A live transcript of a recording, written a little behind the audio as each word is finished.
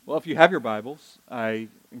Well, if you have your Bibles, I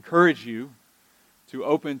encourage you to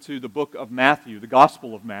open to the book of Matthew, the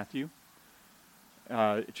Gospel of Matthew,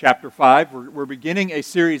 chapter 5. We're beginning a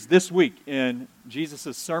series this week in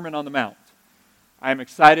Jesus' Sermon on the Mount. I am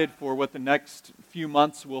excited for what the next few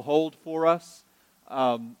months will hold for us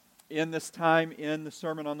in this time in the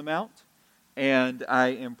Sermon on the Mount, and I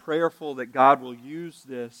am prayerful that God will use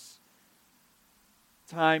this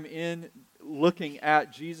time in looking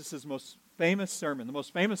at Jesus' most famous sermon, the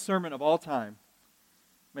most famous sermon of all time.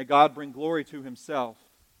 May God bring glory to Himself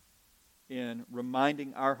in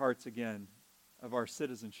reminding our hearts again of our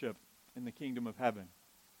citizenship in the kingdom of heaven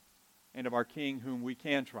and of our King whom we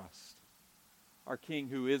can trust, our King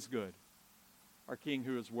who is good, our King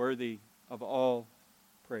who is worthy of all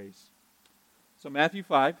praise. So Matthew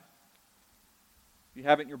 5, if you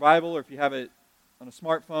have it in your Bible or if you have it on a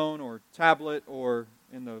smartphone or tablet or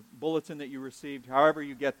in the bulletin that you received, however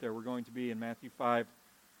you get there, we're going to be in Matthew 5,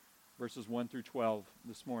 verses 1 through 12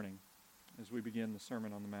 this morning as we begin the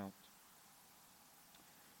Sermon on the Mount.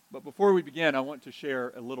 But before we begin, I want to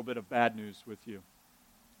share a little bit of bad news with you.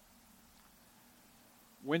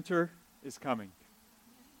 Winter is coming.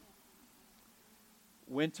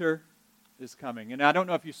 Winter is coming. And I don't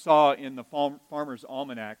know if you saw in the Farmer's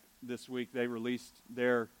Almanac this week, they released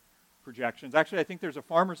their projections. Actually, I think there's a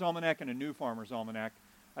Farmer's Almanac and a new Farmer's Almanac.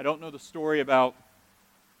 I don't know the story about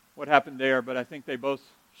what happened there, but I think they both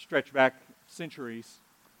stretch back centuries.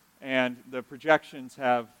 And the projections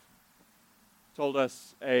have told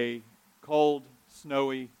us a cold,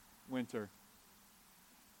 snowy winter.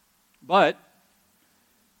 But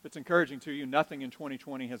if it's encouraging to you, nothing in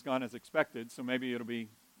 2020 has gone as expected, so maybe it'll be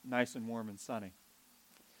nice and warm and sunny.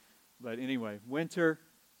 But anyway, winter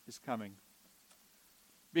is coming.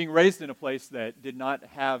 Being raised in a place that did not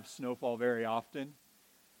have snowfall very often,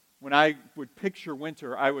 when I would picture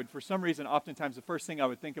winter, I would, for some reason, oftentimes the first thing I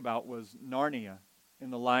would think about was Narnia in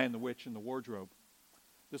The Lion, the Witch, and the Wardrobe.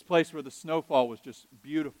 This place where the snowfall was just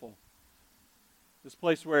beautiful. This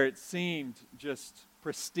place where it seemed just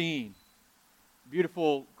pristine.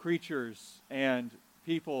 Beautiful creatures and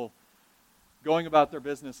people going about their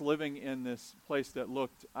business, living in this place that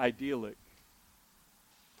looked idyllic.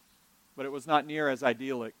 But it was not near as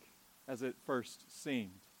idyllic as it first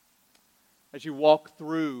seemed. As you walk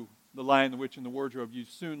through The Lion, the Witch, and the Wardrobe, you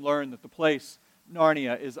soon learn that the place,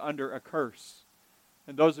 Narnia, is under a curse.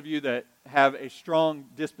 And those of you that have a strong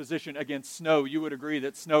disposition against snow, you would agree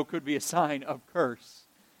that snow could be a sign of curse.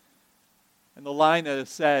 And the line that is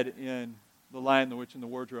said in The Lion, the Witch, and the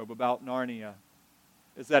Wardrobe about Narnia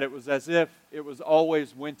is that it was as if it was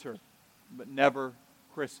always winter, but never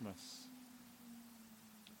Christmas.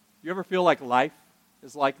 Do you ever feel like life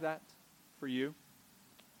is like that for you?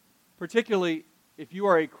 Particularly if you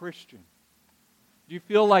are a Christian. Do you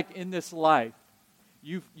feel like in this life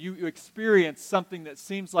you experience something that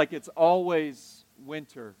seems like it's always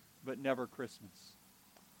winter but never Christmas?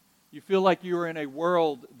 You feel like you are in a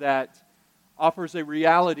world that offers a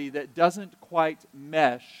reality that doesn't quite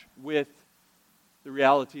mesh with the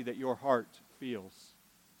reality that your heart feels,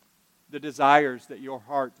 the desires that your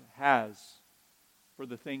heart has for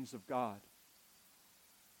the things of God.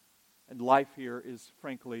 And life here is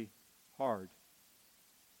frankly hard.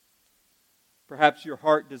 Perhaps your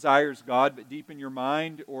heart desires God, but deep in your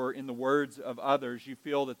mind or in the words of others, you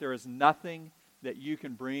feel that there is nothing that you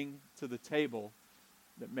can bring to the table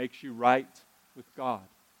that makes you right with God.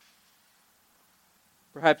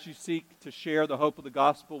 Perhaps you seek to share the hope of the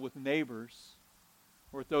gospel with neighbors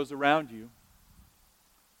or with those around you,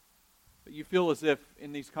 but you feel as if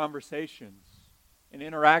in these conversations and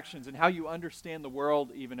interactions and how you understand the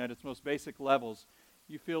world even at its most basic levels,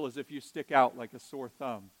 you feel as if you stick out like a sore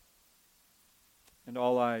thumb and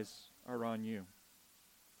all eyes are on you.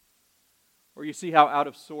 Or you see how out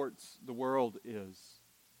of sorts the world is,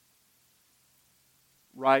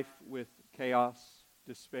 rife with chaos,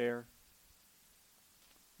 despair,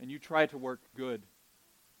 and you try to work good.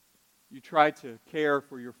 You try to care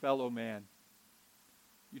for your fellow man.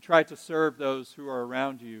 You try to serve those who are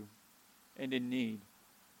around you and in need.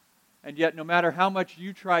 And yet, no matter how much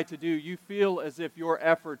you try to do, you feel as if your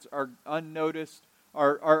efforts are unnoticed,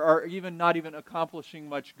 are even not even accomplishing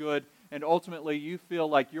much good, and ultimately you feel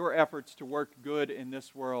like your efforts to work good in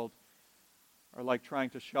this world are like trying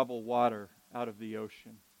to shovel water out of the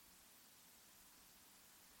ocean.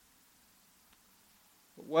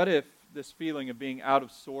 But what if this feeling of being out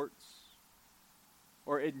of sorts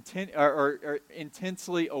or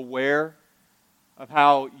intensely aware of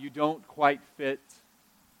how you don't quite fit,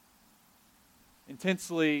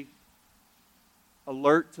 intensely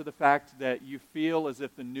alert to the fact that you feel as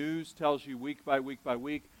if the news tells you week by week by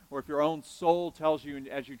week or if your own soul tells you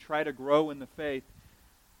as you try to grow in the faith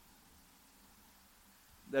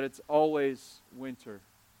that it's always winter,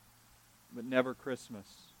 but never Christmas?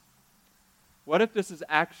 What if this is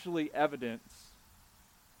actually evidence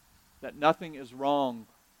that nothing is wrong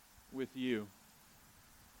with you,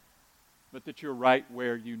 but that you're right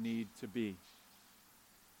where you need to be?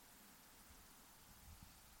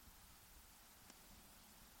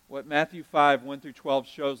 What Matthew 5, 1 through 12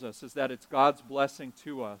 shows us is that it's God's blessing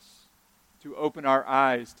to us to open our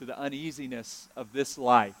eyes to the uneasiness of this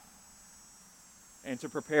life and to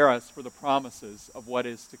prepare us for the promises of what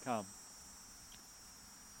is to come.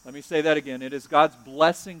 Let me say that again. It is God's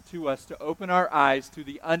blessing to us to open our eyes to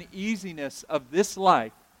the uneasiness of this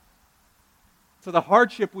life, to the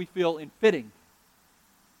hardship we feel in fitting,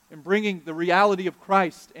 in bringing the reality of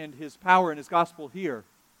Christ and His power and His gospel here.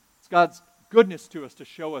 It's God's goodness to us to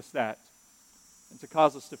show us that and to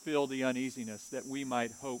cause us to feel the uneasiness that we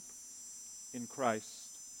might hope in Christ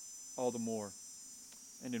all the more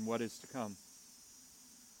and in what is to come.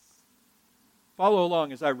 Follow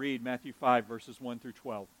along as I read Matthew 5, verses 1 through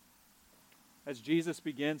 12. As Jesus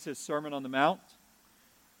begins His Sermon on the Mount,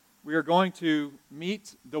 we are going to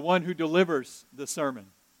meet the one who delivers the sermon,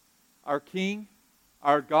 our King,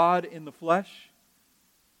 our God in the flesh,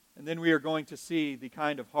 and then we are going to see the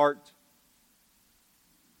kind of heart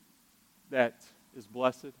that is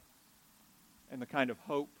blessed and the kind of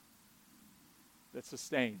hope that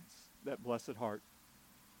sustains that blessed heart.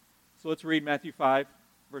 So let's read Matthew 5,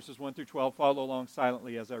 verses 1 through 12. Follow along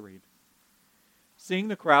silently as I read. Seeing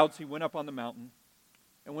the crowds, He went up on the mountain,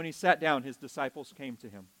 and when He sat down, His disciples came to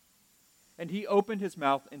Him. And He opened His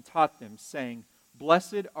mouth and taught them, saying,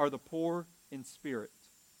 Blessed are the poor in spirit,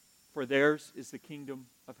 for theirs is the kingdom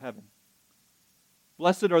of heaven.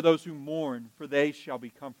 Blessed are those who mourn, for they shall be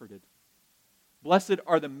comforted. Blessed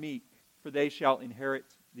are the meek, for they shall inherit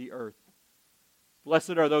the earth.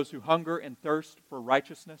 Blessed are those who hunger and thirst for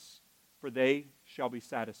righteousness, for they shall be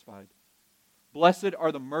satisfied. Blessed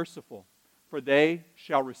are the merciful, for they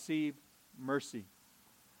shall receive mercy.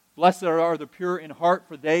 Blessed are the pure in heart,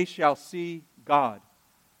 for they shall see God.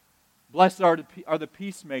 Blessed are the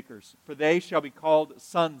peacemakers, for they shall be called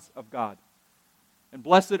sons of God. And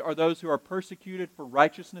blessed are those who are persecuted for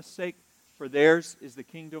righteousness' sake, for theirs is the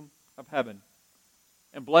kingdom of heaven.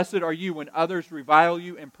 And blessed are you when others revile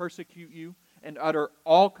you and persecute you and utter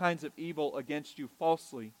all kinds of evil against you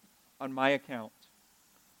falsely on my account.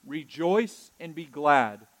 Rejoice and be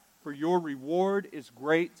glad, for your reward is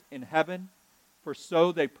great in heaven, for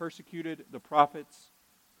so they persecuted the prophets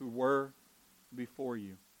who were before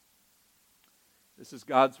you. This is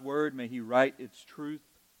God's word. May He write its truth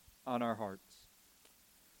on our hearts.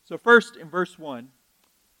 So first, in verse 1,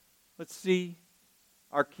 let's see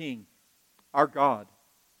our King, our God,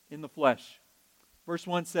 in the flesh. Verse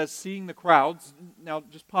 1 says, seeing the crowds. Now,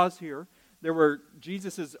 just pause here.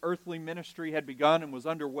 Jesus' earthly ministry had begun and was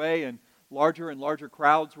underway, and larger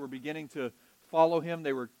crowds were beginning to follow Him.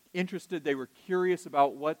 They were interested, they were curious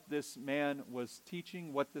about what this man was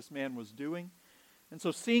teaching, what this man was doing. And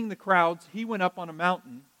so seeing the crowds, He went up on a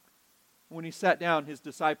mountain. When He sat down, His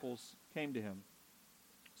disciples came to Him.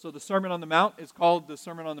 So the Sermon on the Mount is called the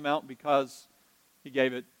Sermon on the Mount because He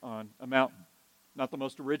gave it on a mountain. Not the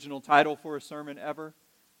most original title for a sermon ever,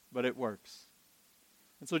 but it works.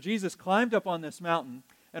 And so Jesus climbed up on this mountain,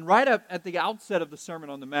 and right up at the outset of the Sermon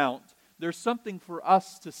on the Mount, there's something for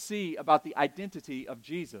us to see about the identity of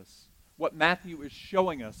Jesus, what Matthew is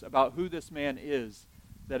showing us about who this man is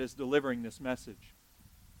that is delivering this message.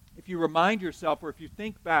 If you remind yourself, or if you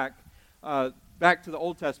think back to the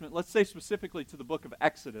Old Testament, let's say specifically to the book of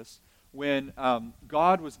Exodus, when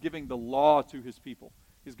God was giving the law to His people.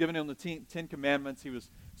 He's given them the Ten Commandments. He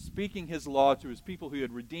was speaking His law to His people who He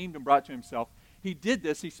had redeemed and brought to Himself. He did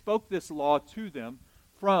this. He spoke this law to them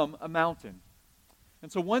from a mountain.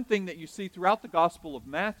 And so one thing that you see throughout the Gospel of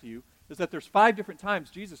Matthew is that there's 5 different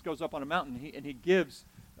times Jesus goes up on a mountain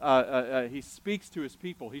and he speaks to His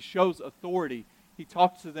people. He shows authority. He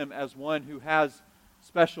talks to them as one who has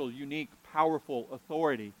special, unique, powerful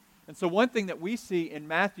authority. And so one thing that we see in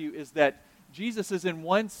Matthew is that Jesus is in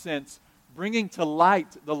one sense bringing to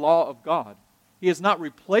light the law of God. He is not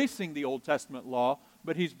replacing the Old Testament law,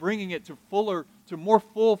 but He's bringing it to more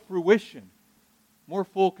full fruition, more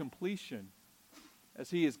full completion,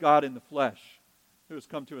 as He is God in the flesh, who has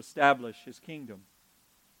come to establish His kingdom.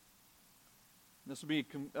 This will be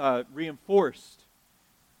reinforced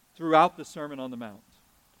throughout the Sermon on the Mount.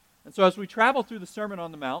 And so as we travel through the Sermon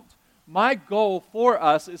on the Mount, my goal for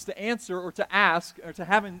us is to answer or to ask or to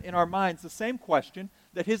have in our minds the same question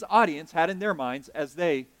that His audience had in their minds as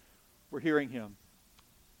they were hearing Him.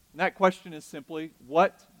 And that question is simply,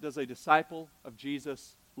 what does a disciple of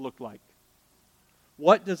Jesus look like?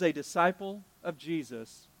 What does a disciple of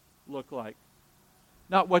Jesus look like?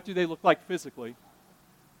 Not what do they look like physically,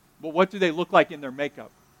 but what do they look like in their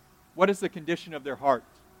makeup? What is the condition of their heart,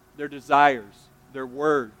 their desires, their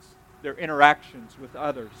words, their interactions with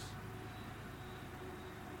others?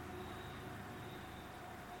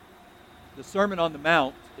 The Sermon on the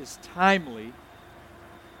Mount is timely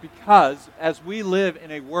because as we live in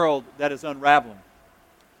a world that is unraveling,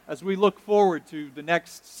 as we look forward to the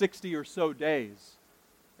next 60 or so days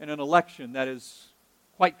in an election that is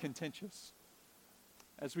quite contentious,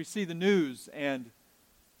 as we see the news and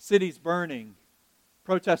cities burning,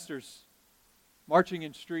 protesters marching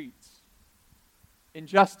in streets,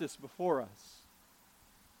 injustice before us,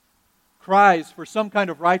 cries for some kind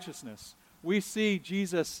of righteousness, we see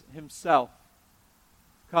Jesus himself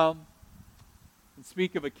come and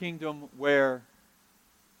speak of a kingdom where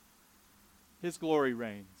his glory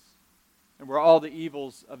reigns and where all the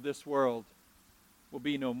evils of this world will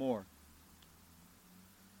be no more.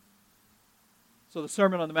 So the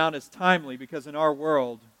Sermon on the Mount is timely because in our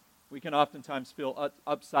world, we can oftentimes feel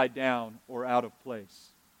upside down or out of place.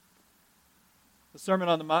 The Sermon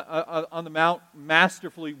on the Mount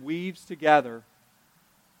masterfully weaves together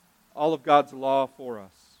all of God's law for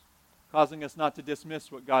us, causing us not to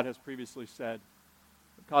dismiss what God has previously said,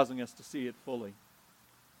 but causing us to see it fully.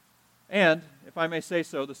 And, if I may say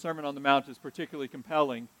so, the Sermon on the Mount is particularly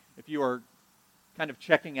compelling if you are kind of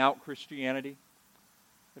checking out Christianity.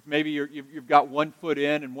 If maybe you've got one foot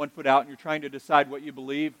in and one foot out and you're trying to decide what you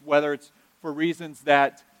believe, whether it's for reasons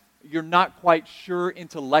that you're not quite sure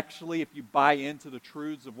intellectually if you buy into the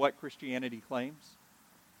truths of what Christianity claims.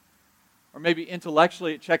 Or maybe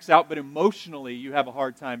intellectually it checks out, but emotionally you have a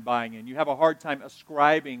hard time buying in. You have a hard time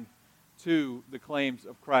ascribing to the claims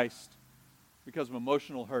of Christ because of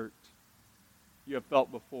emotional hurt you have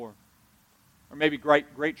felt before. Or maybe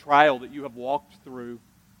great trial that you have walked through,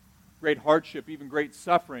 great hardship, even great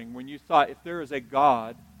suffering, when you thought if there is a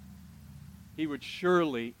God, he would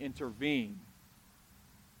surely intervene.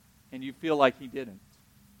 And you feel like he didn't.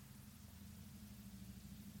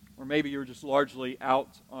 Or maybe you're just largely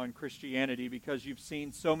out on Christianity because you've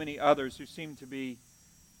seen so many others who seem to be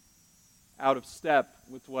out of step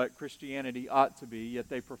with what Christianity ought to be, yet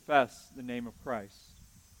they profess the name of Christ.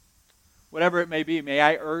 Whatever it may be, may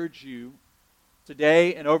I urge you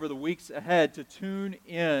today and over the weeks ahead to tune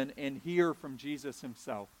in and hear from Jesus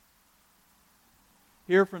himself.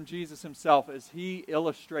 Hear from Jesus himself as he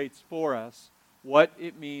illustrates for us what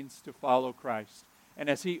it means to follow Christ. And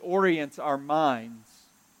as he orients our minds,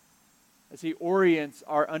 as he orients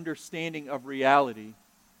our understanding of reality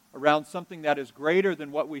around something that is greater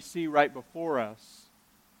than what we see right before us,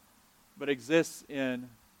 but exists in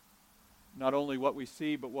not only what we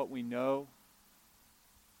see, but what we know,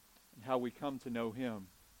 and how we come to know him,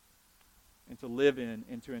 and to live in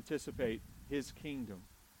and to anticipate his kingdom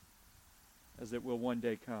as it will one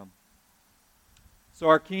day come. So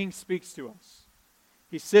our King speaks to us.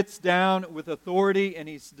 He sits down with authority, and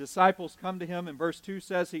his disciples come to him. And verse 2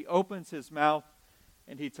 says, he opens his mouth,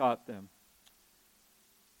 and he taught them.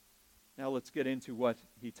 Now let's get into what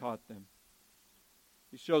he taught them.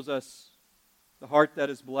 He shows us the heart that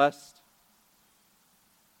is blessed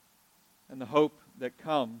and the hope that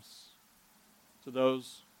comes to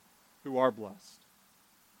those who are blessed.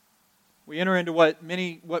 We enter into what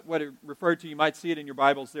are referred to, you might see it in your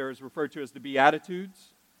Bibles there, is referred to as the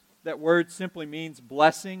Beatitudes. That word simply means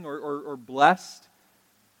blessing or blessed.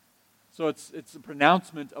 So it's a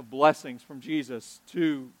pronouncement of blessings from Jesus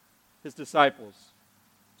to his disciples,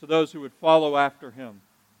 to those who would follow after him.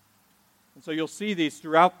 And so you'll see these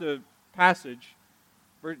throughout the passage,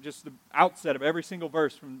 just the outset of every single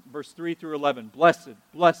verse from verse 3 through 11. Blessed,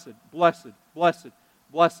 blessed, blessed, blessed,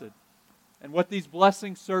 blessed. And what these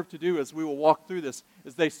blessings serve to do, as we will walk through this,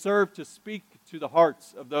 is they serve to speak to the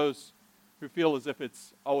hearts of those who feel as if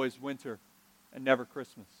it's always winter and never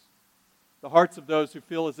Christmas. The hearts of those who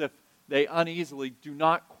feel as if they uneasily do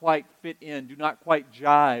not quite fit in, do not quite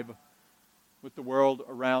jive with the world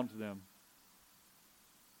around them.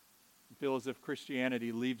 And feel as if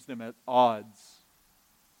Christianity leaves them at odds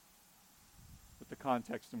with the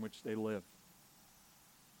context in which they live.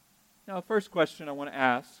 Now, the first question I want to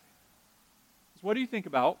ask is, what do you think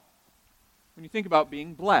about when you think about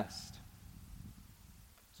being blessed?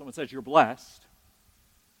 Someone says you're blessed.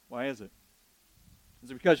 Why is it? Is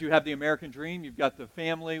it because you have the American dream? You've got the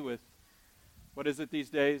family with, what is it these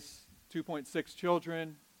days? 2.6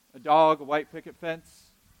 children, a dog, a white picket fence?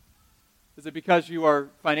 Is it because you are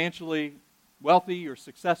financially wealthy or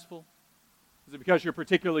successful? Is it because you're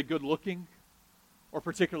particularly good looking? or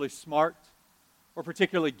particularly smart, or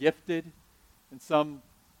particularly gifted in some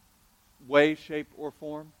way, shape, or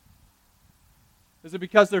form? Is it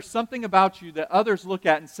because there's something about you that others look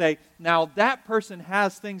at and say, now that person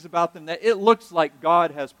has things about them that it looks like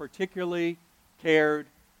God has particularly cared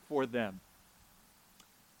for them?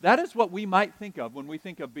 That is what we might think of when we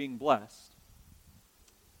think of being blessed.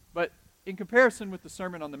 But in comparison with the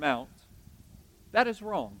Sermon on the Mount, that is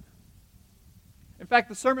wrong. In fact,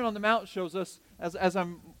 the Sermon on the Mount shows us,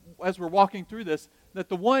 as we're walking through this, that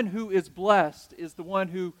the one who is blessed is the one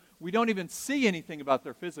who we don't even see anything about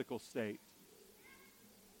their physical state,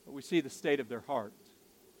 but we see the state of their heart.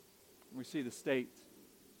 We see the state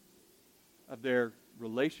of their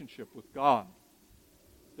relationship with God,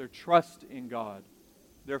 their trust in God,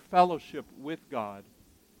 their fellowship with God,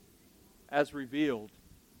 as revealed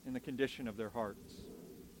in the condition of their hearts.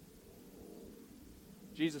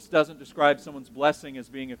 Jesus doesn't describe someone's blessing as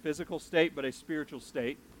being a physical state, but a spiritual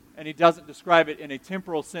state. And He doesn't describe it in a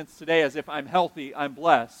temporal sense today as if I'm healthy, I'm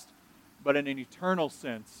blessed, but in an eternal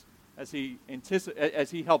sense as He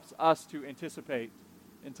helps us to anticipate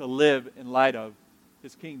and to live in light of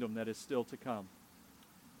His kingdom that is still to come.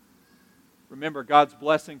 Remember, God's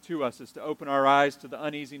blessing to us is to open our eyes to the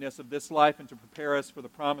uneasiness of this life and to prepare us for the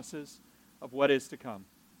promises of what is to come.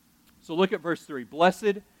 So look at verse 3.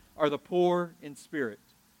 Blessed are the poor in spirit,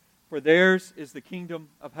 for theirs is the kingdom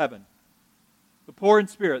of heaven. The poor in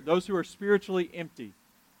spirit, those who are spiritually empty.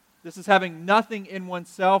 This is having nothing in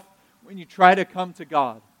oneself when you try to come to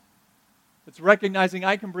God. It's recognizing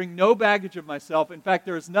I can bring no baggage of myself. In fact,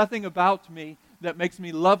 there is nothing about me that makes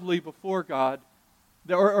me lovely before God,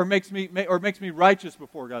 or makes me righteous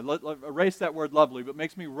before God. Erase that word lovely, but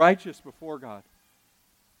makes me righteous before God.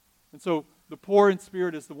 And so the poor in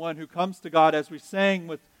spirit is the one who comes to God, as we sang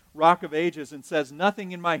with Rock of Ages, and says,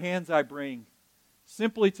 nothing in my hands I bring,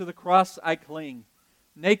 simply to the cross I cling.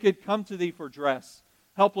 Naked come to Thee for dress,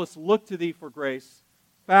 helpless look to Thee for grace.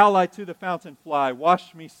 Foul I to the fountain fly,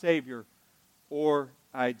 wash me, Savior, or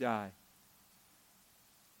I die.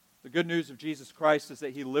 The good news of Jesus Christ is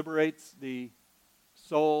that He liberates the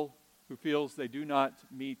soul who feels they do not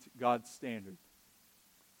meet God's standard.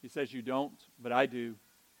 He says, you don't, but I do,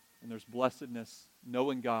 and there's blessedness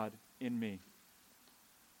knowing God in me.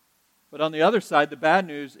 But on the other side, the bad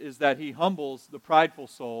news is that He humbles the prideful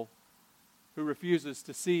soul who refuses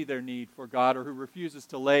to see their need for God, or who refuses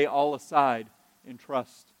to lay all aside and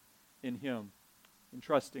trust in Him, and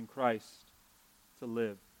trust in Christ to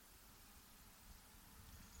live.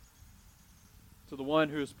 To the one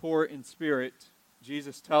who is poor in spirit,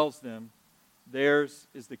 Jesus tells them, theirs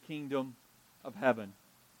is the kingdom of heaven.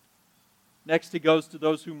 Next He goes to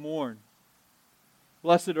those who mourn.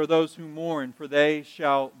 Blessed are those who mourn, for they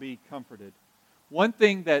shall be comforted. One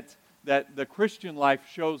thing that the Christian life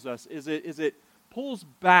shows us is it pulls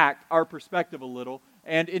back our perspective a little,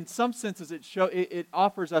 and in some senses it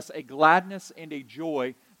offers us a gladness and a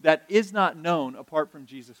joy that is not known apart from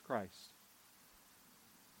Jesus Christ.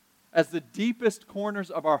 As the deepest corners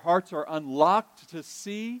of our hearts are unlocked to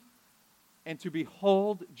see and to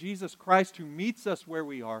behold Jesus Christ, who meets us where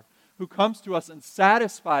we are, who comes to us and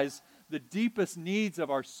satisfies the deepest needs of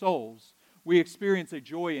our souls, we experience a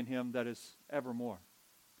joy in Him that is evermore.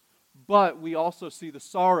 But we also see the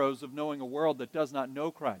sorrows of knowing a world that does not know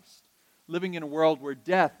Christ, living in a world where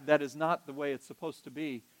death, that is not the way it's supposed to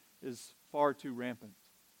be, is far too rampant.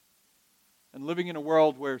 And living in a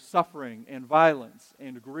world where suffering and violence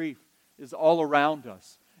and grief is all around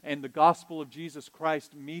us. And the gospel of Jesus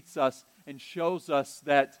Christ meets us and shows us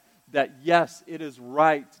that yes, it is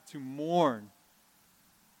right to mourn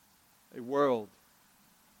a world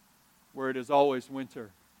where it is always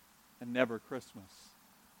winter and never Christmas.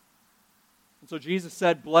 And so Jesus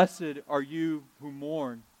said, blessed are you who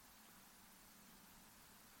mourn.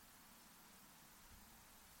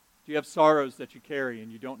 Do you have sorrows that you carry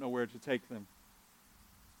and you don't know where to take them?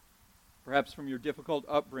 Perhaps from your difficult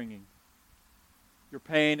upbringing, your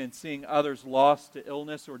pain in seeing others lost to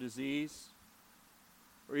illness or disease,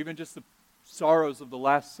 or even just the sorrows of the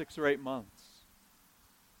last 6 or 8 months.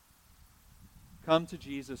 Come to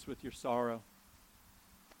Jesus with your sorrow.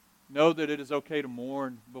 Know that it is okay to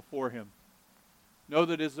mourn before Him. Know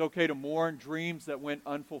that it is okay to mourn dreams that went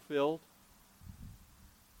unfulfilled.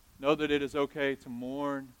 Know that it is okay to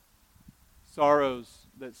mourn sorrows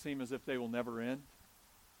that seem as if they will never end.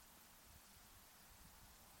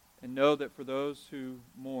 And know that for those who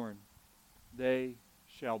mourn, they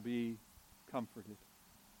shall be comforted.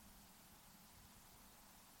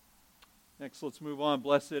 Next, let's move on.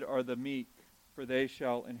 Blessed are the meek, for they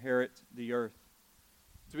shall inherit the earth.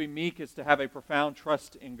 To be meek is to have a profound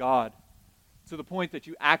trust in God. to the point that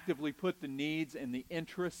you actively put the needs and the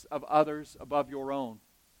interests of others above your own.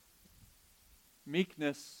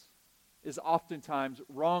 Meekness is oftentimes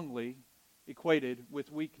wrongly equated with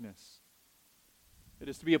weakness. It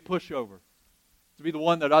is to be a pushover, to be the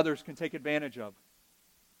one that others can take advantage of,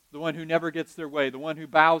 the one who never gets their way, the one who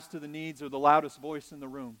bows to the needs of the loudest voice in the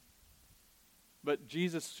room. But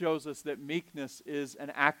Jesus shows us that meekness is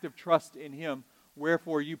an act of trust in Him.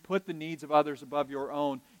 Wherefore, you put the needs of others above your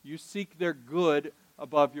own. You seek their good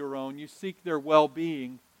above your own. You seek their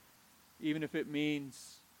well-being, even if it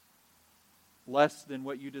means less than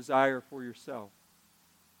what you desire for yourself.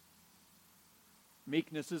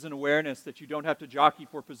 Meekness is an awareness that you don't have to jockey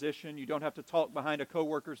for position. You don't have to talk behind a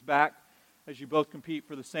coworker's back as you both compete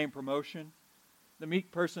for the same promotion. The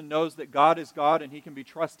meek person knows that God is God and He can be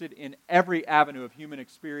trusted in every avenue of human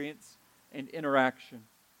experience and interaction.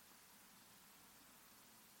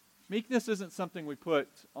 Meekness isn't something we put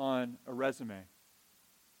on a resume.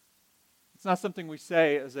 It's not something we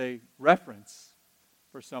say as a reference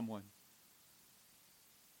for someone.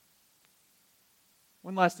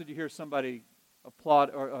 When last did you hear somebody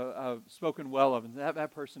applaud or spoken well of, and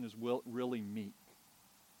that person is really meek?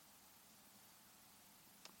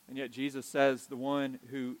 And yet Jesus says the one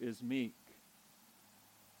who is meek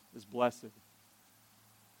is blessed.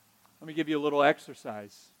 Let me give you a little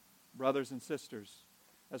exercise, brothers and sisters,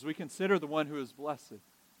 as we consider the one who is blessed,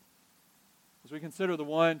 as we consider the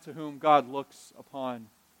one to whom God looks upon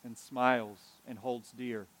and smiles and holds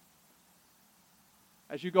dear.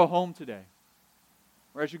 As you go home today,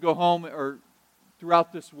 or as you go home or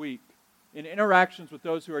throughout this week, in interactions with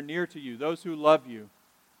those who are near to you, those who love you,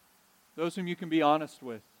 those whom you can be honest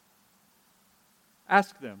with,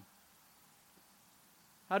 ask them,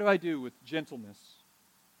 how do I do with gentleness?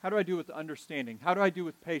 How do I do with understanding? How do I do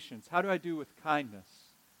with patience? How do I do with kindness?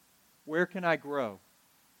 Where can I grow?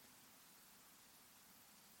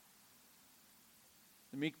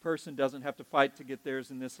 The meek person doesn't have to fight to get theirs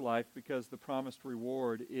in this life because the promised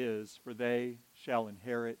reward is, for they shall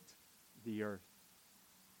inherit the earth.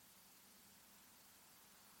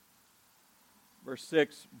 Verse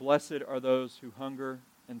 6, blessed are those who hunger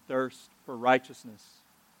and thirst for righteousness,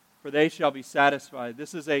 for they shall be satisfied.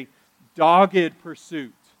 This is a dogged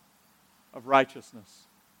pursuit of righteousness.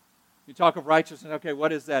 You talk of righteousness, okay,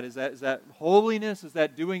 what is that? Is that holiness? Is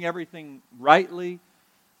that doing everything rightly?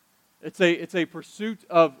 It's a pursuit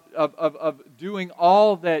of doing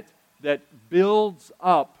all that builds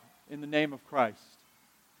up in the name of Christ.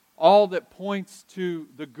 All that points to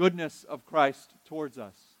the goodness of Christ towards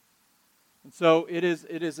us. And so it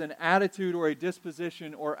is an attitude or a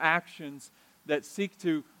disposition or actions that seek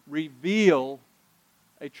to reveal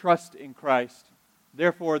a trust in Christ.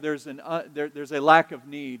 Therefore, there's a lack of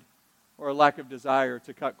need or a lack of desire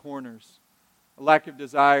to cut corners, a lack of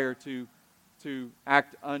desire to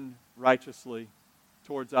act unrighteously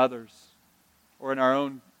towards others or in our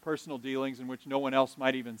own personal dealings in which no one else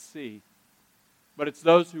might even see. But it's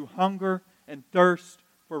those who hunger and thirst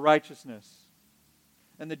for righteousness.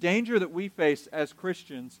 And the danger that we face as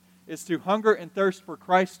Christians is to hunger and thirst for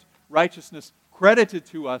Christ's righteousness credited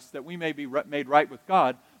to us that we may be made right with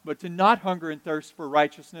God, but to not hunger and thirst for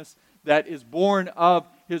righteousness that is born of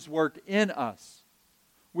His work in us.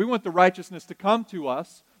 We want the righteousness to come to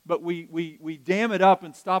us, but we dam it up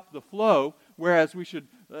and stop the flow, whereas we should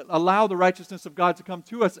allow the righteousness of God to come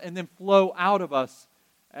to us and then flow out of us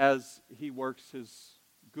as He works His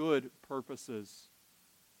good purposes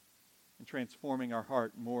in transforming our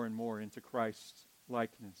heart more and more into Christ's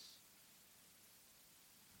likeness.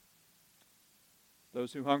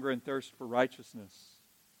 Those who hunger and thirst for righteousness,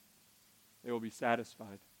 they will be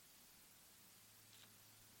satisfied.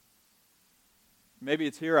 Maybe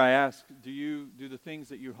it's here I ask, do the things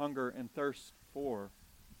that you hunger and thirst for,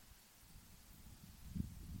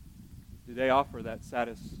 do they offer that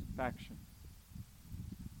satisfaction?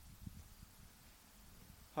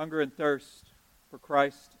 Hunger and thirst for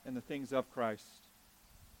Christ and the things of Christ,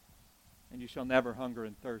 and you shall never hunger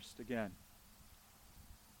and thirst again.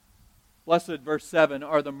 Blessed, verse 7,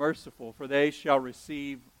 are the merciful, for they shall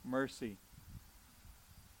receive mercy.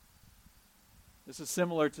 This is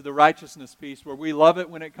similar to the righteousness piece, where we love it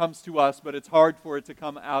when it comes to us, but it's hard for it to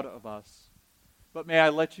come out of us. But may I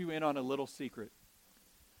let you in on a little secret?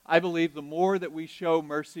 I believe the more that we show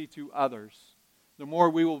mercy to others, the more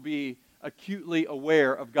we will be acutely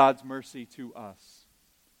aware of God's mercy to us.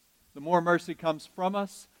 The more mercy comes from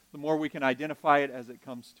us, the more we can identify it as it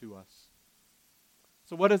comes to us.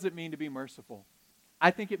 So what does it mean to be merciful?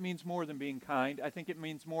 I think it means more than being kind. I think it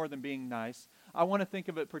means more than being nice. I want to think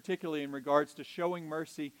of it particularly in regards to showing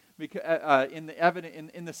mercy in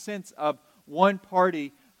the sense of one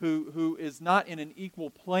party who is not in an equal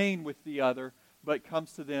plane with the other, but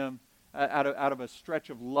comes to them out of a stretch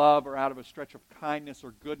of love or out of a stretch of kindness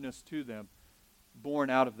or goodness to them, born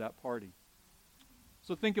out of that party.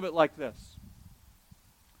 So think of it like this.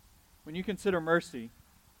 When you consider mercy,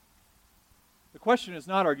 the question is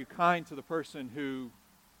not, are you kind to the person who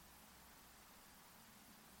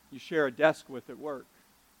you share a desk with at work?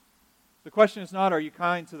 The question is not, are you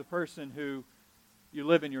kind to the person who you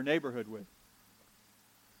live in your neighborhood with?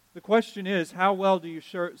 The question is, how well do you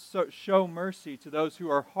show mercy to those who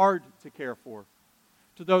are hard to care for,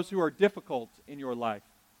 to those who are difficult in your life,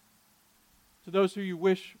 to those who you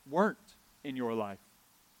wish weren't in your life?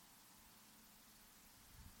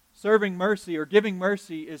 Serving mercy or giving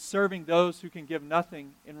mercy is serving those who can give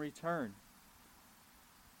nothing in return.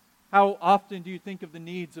 How often do you think of the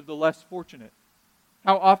needs of the less fortunate?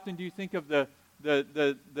 How often do you think of the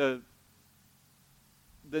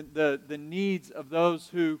needs of those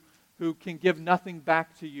who can give nothing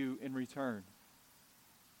back to you in return?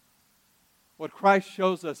 What Christ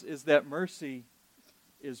shows us is that mercy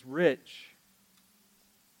is rich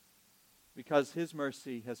because His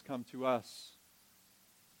mercy has come to us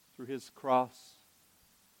through His cross,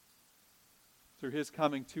 through His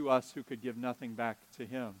coming to us who could give nothing back to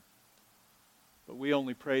Him. But we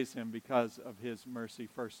only praise Him because of His mercy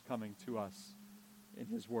first coming to us in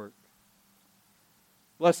His work.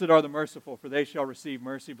 Blessed are the merciful, for they shall receive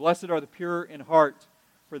mercy. Blessed are the pure in heart,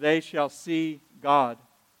 for they shall see God.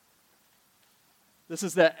 This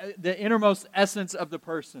is the innermost essence of the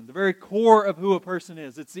person, the very core of who a person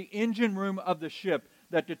is. It's the engine room of the ship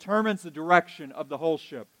that determines the direction of the whole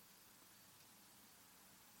ship.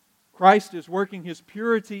 Christ is working His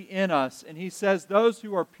purity in us, and He says, those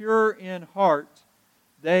who are pure in heart,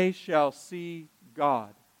 they shall see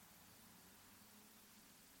God.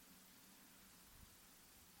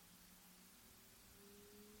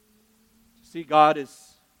 To see God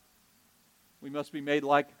is, we must be made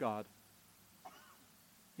like God.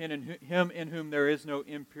 Him in whom there is no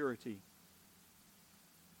impurity.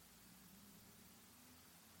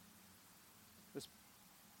 This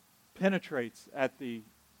penetrates at the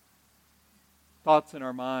thoughts in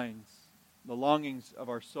our minds, the longings of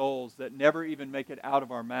our souls that never even make it out of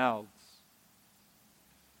our mouths,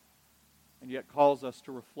 and yet calls us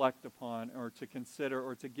to reflect upon or to consider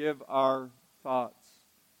or to give our thoughts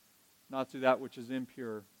not to that which is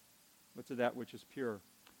impure, but to that which is pure.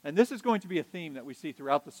 And this is going to be a theme that we see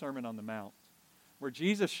throughout the Sermon on the Mount, where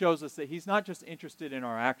Jesus shows us that He's not just interested in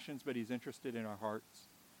our actions, but He's interested in our hearts.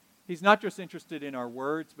 He's not just interested in our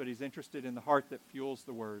words, but He's interested in the heart that fuels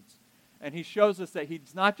the words. And He shows us that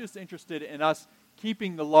He's not just interested in us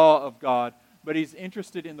keeping the law of God, but He's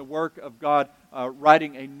interested in the work of God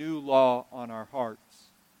writing a new law on our hearts.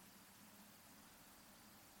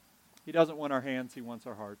 He doesn't want our hands, He wants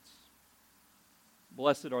our hearts.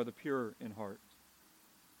 Blessed are the pure in heart,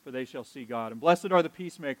 for they shall see God. And blessed are the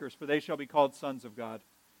peacemakers, for they shall be called sons of God.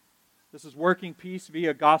 This is working peace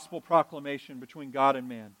via gospel proclamation between God and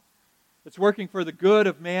man. It's working for the good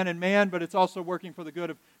of man and man, but it's also working for the good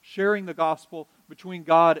of sharing the gospel between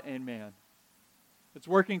God and man. It's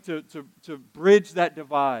working to bridge that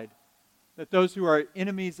divide, that those who are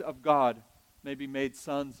enemies of God may be made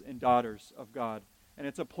sons and daughters of God. And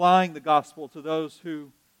it's applying the gospel to those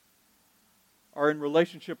who are in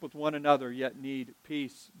relationship with one another, yet need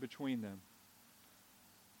peace between them.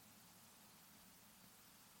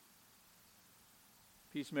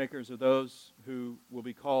 Peacemakers are those who will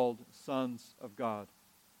be called sons of God.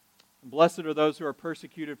 And blessed are those who are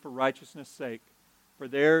persecuted for righteousness' sake, for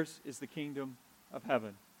theirs is the kingdom of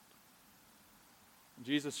heaven. And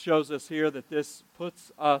Jesus shows us here that this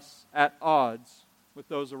puts us at odds with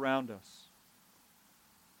those around us.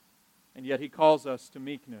 And yet He calls us to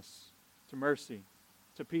meekness, to mercy,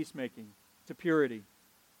 to peacemaking, to purity,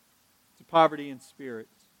 to poverty in spirit.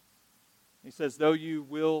 He says, though you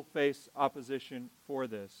will face opposition for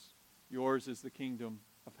this, yours is the kingdom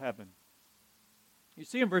of heaven. You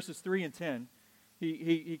see in verses 3 and 10,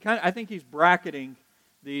 I think he's bracketing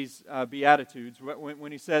these Beatitudes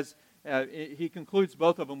when he says, he concludes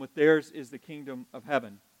both of them with theirs is the kingdom of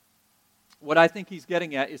heaven. What I think he's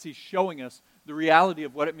getting at is he's showing us the reality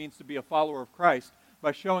of what it means to be a follower of Christ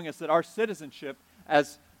by showing us that our citizenship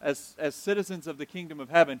as citizens of the kingdom of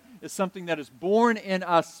heaven is something that is born in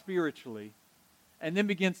us spiritually and then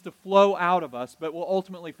begins to flow out of us, but will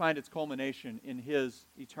ultimately find its culmination in His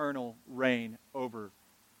eternal reign over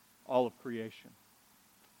all of creation.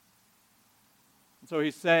 And so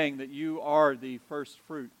He's saying that you are the first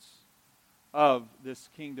fruits of this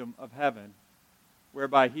kingdom of heaven,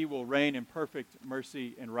 whereby He will reign in perfect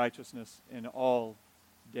mercy and righteousness in all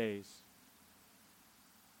days.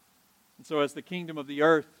 And so as the kingdom of the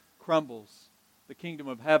earth crumbles, the kingdom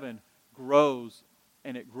of heaven grows,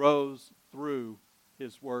 and it grows through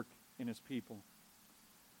His work in His people.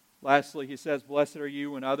 Lastly, he says, "Blessed are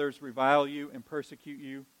you when others revile you and persecute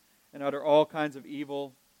you and utter all kinds of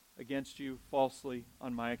evil against you falsely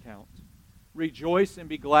on my account. Rejoice and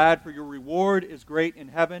be glad, for your reward is great in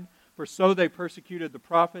heaven, for so they persecuted the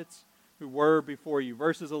prophets who were before you."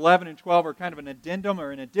 Verses 11 and 12 are kind of an addendum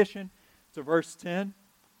or an addition to verse 10.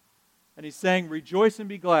 And he's saying, rejoice and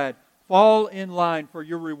be glad. Fall in line, for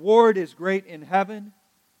your reward is great in heaven,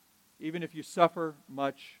 even if you suffer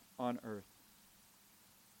much on earth.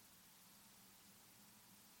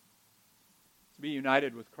 To be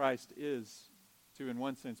united with Christ is to, in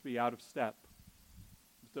one sense, be out of step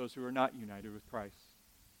with those who are not united with Christ.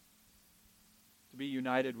 To be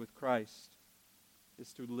united with Christ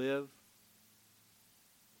is to live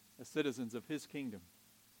as citizens of His kingdom.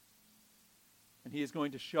 And He is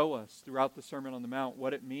going to show us throughout the Sermon on the Mount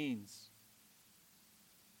what it means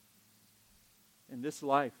in this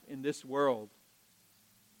life, in this world,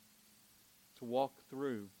 to walk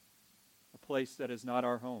through a place that is not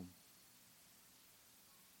our home.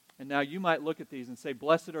 And now you might look at these and say,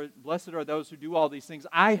 blessed are those who do all these things.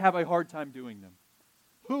 I have a hard time doing them.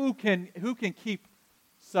 Who can keep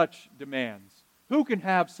such demands? Who can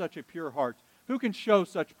have such a pure heart? Who can show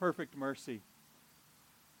such perfect mercy?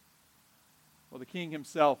 Well, the King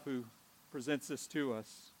Himself who presents this to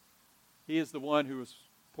us, He is the one who was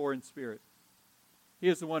poor in spirit. He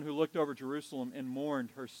is the one who looked over Jerusalem and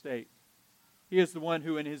mourned her state. He is the one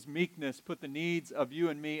who in His meekness put the needs of you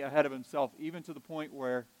and me ahead of Himself, even to the point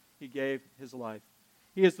where He gave His life.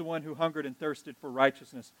 He is the one who hungered and thirsted for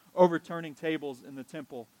righteousness, overturning tables in the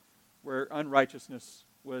temple where unrighteousness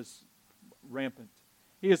was rampant.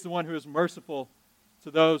 He is the one who is merciful to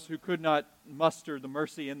those who could not muster the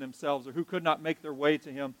mercy in themselves, or who could not make their way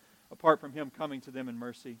to Him apart from Him coming to them in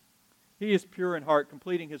mercy. He is pure in heart,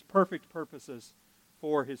 completing His perfect purposes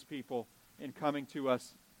for His people in coming to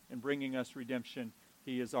us and bringing us redemption.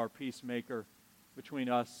 He is our peacemaker between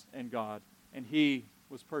us and God. And He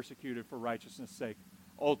was persecuted for righteousness' sake,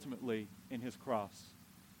 ultimately in His cross.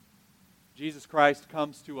 Jesus Christ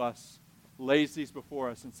comes to us, lays these before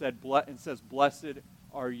us, and says, "Blessed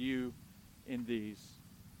are you in these.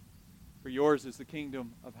 For yours is the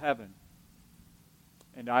kingdom of heaven.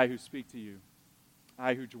 And I who speak to you,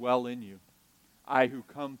 I who dwell in you, I who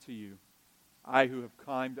come to you, I who have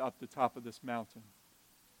climbed up the top of this mountain,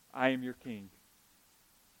 I am your King.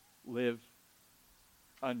 Live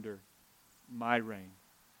under my reign."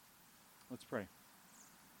 Let's pray.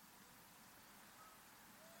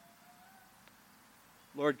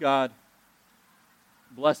 Lord God,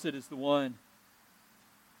 blessed is the one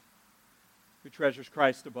who treasures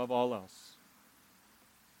Christ above all else.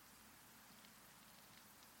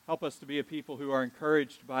 Help us to be a people who are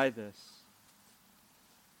encouraged by this,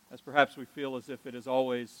 as perhaps we feel as if it is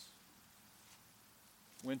always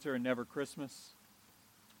winter and never Christmas.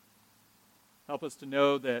 Help us to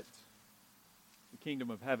know that the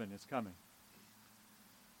kingdom of heaven is coming.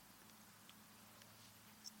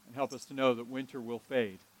 And help us to know that winter will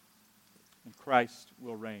fade and Christ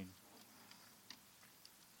will reign.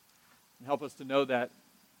 And help us to know that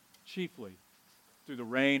chiefly through the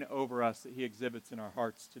reign over us that He exhibits in our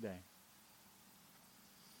hearts today,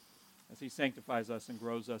 as He sanctifies us and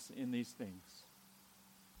grows us in these things.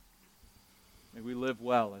 May we live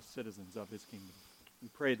well as citizens of His kingdom. We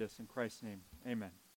pray this in Christ's name. Amen.